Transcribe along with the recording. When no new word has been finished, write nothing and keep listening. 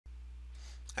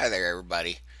Hi there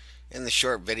everybody. In the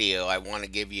short video I want to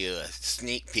give you a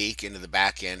sneak peek into the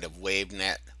back end of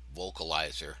WaveNet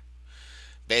Vocalizer.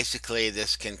 Basically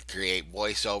this can create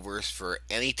voiceovers for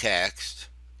any text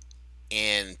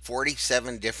in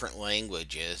 47 different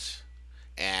languages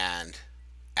and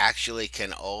actually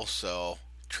can also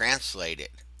translate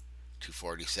it to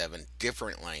 47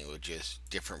 different languages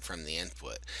different from the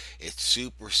input. It's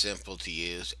super simple to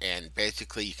use and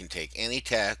basically you can take any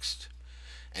text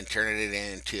and turn it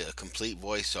into a complete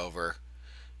voiceover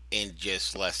in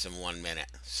just less than 1 minute.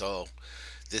 So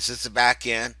this is the back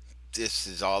end. This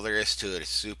is all there is to it. It's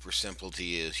super simple to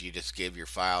use. You just give your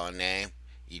file a name,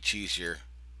 you choose your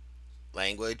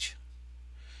language,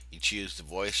 you choose the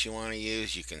voice you want to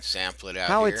use, you can sample it out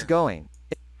How it's here. going.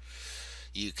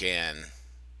 You can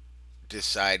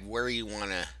decide where you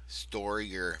want to store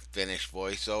your finished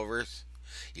voiceovers.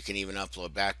 You can even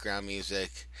upload background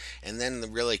music. And then the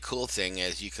really cool thing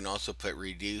is you can also put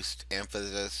reduced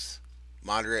emphasis,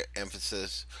 moderate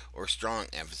emphasis, or strong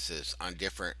emphasis on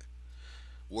different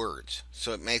words.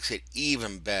 So it makes it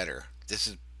even better. This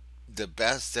is the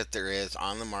best that there is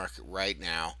on the market right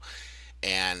now.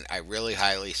 And I really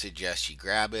highly suggest you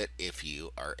grab it if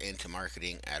you are into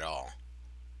marketing at all.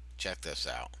 Check this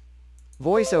out.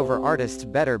 Voiceover artists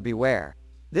better beware.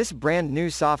 This brand new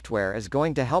software is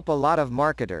going to help a lot of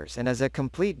marketers and is a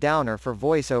complete downer for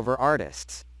voiceover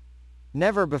artists.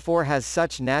 Never before has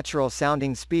such natural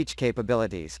sounding speech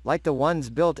capabilities, like the ones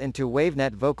built into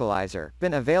WaveNet Vocalizer,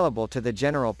 been available to the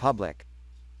general public.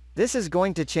 This is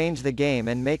going to change the game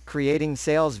and make creating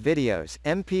sales videos,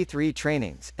 MP3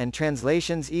 trainings, and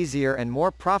translations easier and more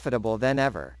profitable than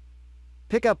ever.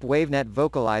 Pick up WaveNet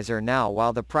Vocalizer now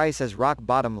while the price is rock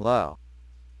bottom low.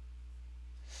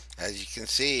 As you can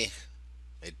see,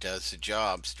 it does the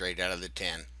job straight out of the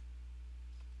tin.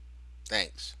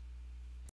 Thanks.